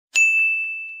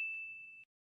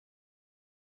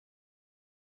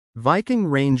Viking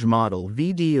Range Model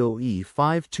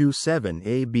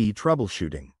VDOE527AB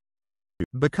Troubleshooting.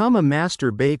 Become a master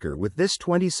baker with this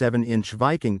 27-inch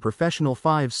Viking Professional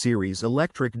 5 Series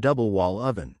electric double-wall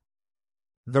oven.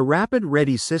 The Rapid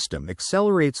Ready system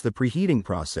accelerates the preheating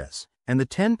process, and the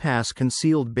 10-pass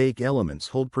concealed bake elements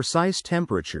hold precise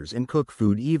temperatures and cook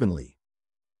food evenly.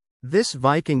 This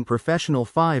Viking Professional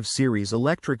 5 Series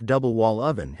electric double-wall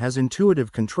oven has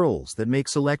intuitive controls that make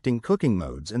selecting cooking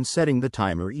modes and setting the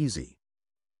timer easy.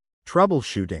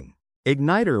 Troubleshooting.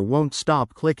 Igniter won't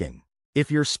stop clicking. If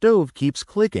your stove keeps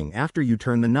clicking after you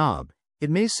turn the knob,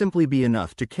 it may simply be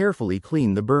enough to carefully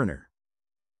clean the burner.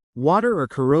 Water or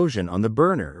corrosion on the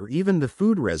burner or even the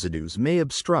food residues may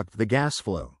obstruct the gas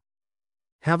flow.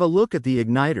 Have a look at the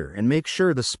igniter and make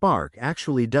sure the spark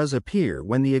actually does appear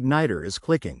when the igniter is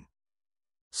clicking.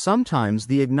 Sometimes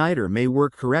the igniter may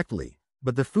work correctly,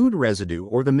 but the food residue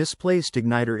or the misplaced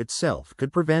igniter itself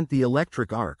could prevent the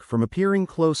electric arc from appearing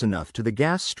close enough to the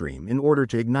gas stream in order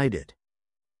to ignite it.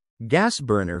 Gas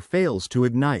burner fails to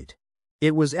ignite.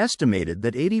 It was estimated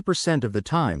that 80% of the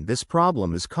time this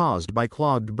problem is caused by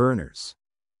clogged burners.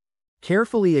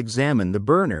 Carefully examine the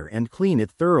burner and clean it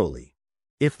thoroughly.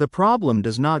 If the problem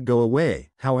does not go away,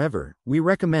 however, we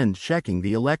recommend checking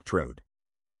the electrode.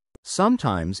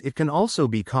 Sometimes it can also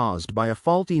be caused by a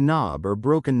faulty knob or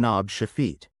broken knob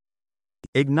shaft.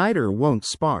 Igniter won't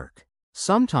spark.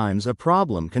 Sometimes a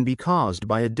problem can be caused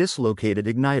by a dislocated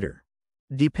igniter.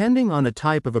 Depending on the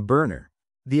type of a burner,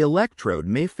 the electrode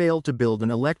may fail to build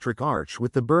an electric arch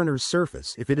with the burner's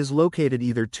surface if it is located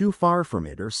either too far from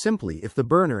it or simply if the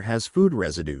burner has food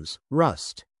residues,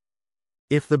 rust.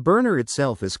 If the burner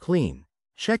itself is clean,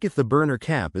 check if the burner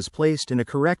cap is placed in a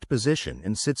correct position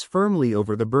and sits firmly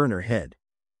over the burner head.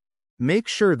 Make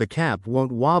sure the cap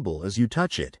won't wobble as you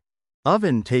touch it.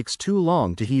 Oven takes too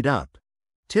long to heat up.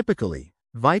 Typically,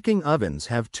 Viking ovens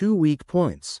have two weak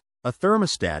points: a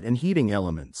thermostat and heating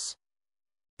elements.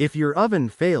 If your oven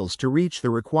fails to reach the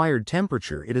required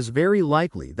temperature, it is very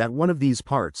likely that one of these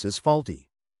parts is faulty.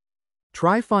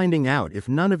 Try finding out if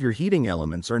none of your heating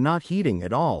elements are not heating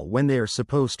at all when they are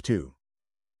supposed to.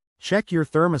 Check your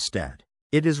thermostat.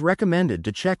 It is recommended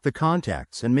to check the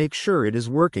contacts and make sure it is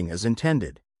working as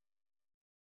intended.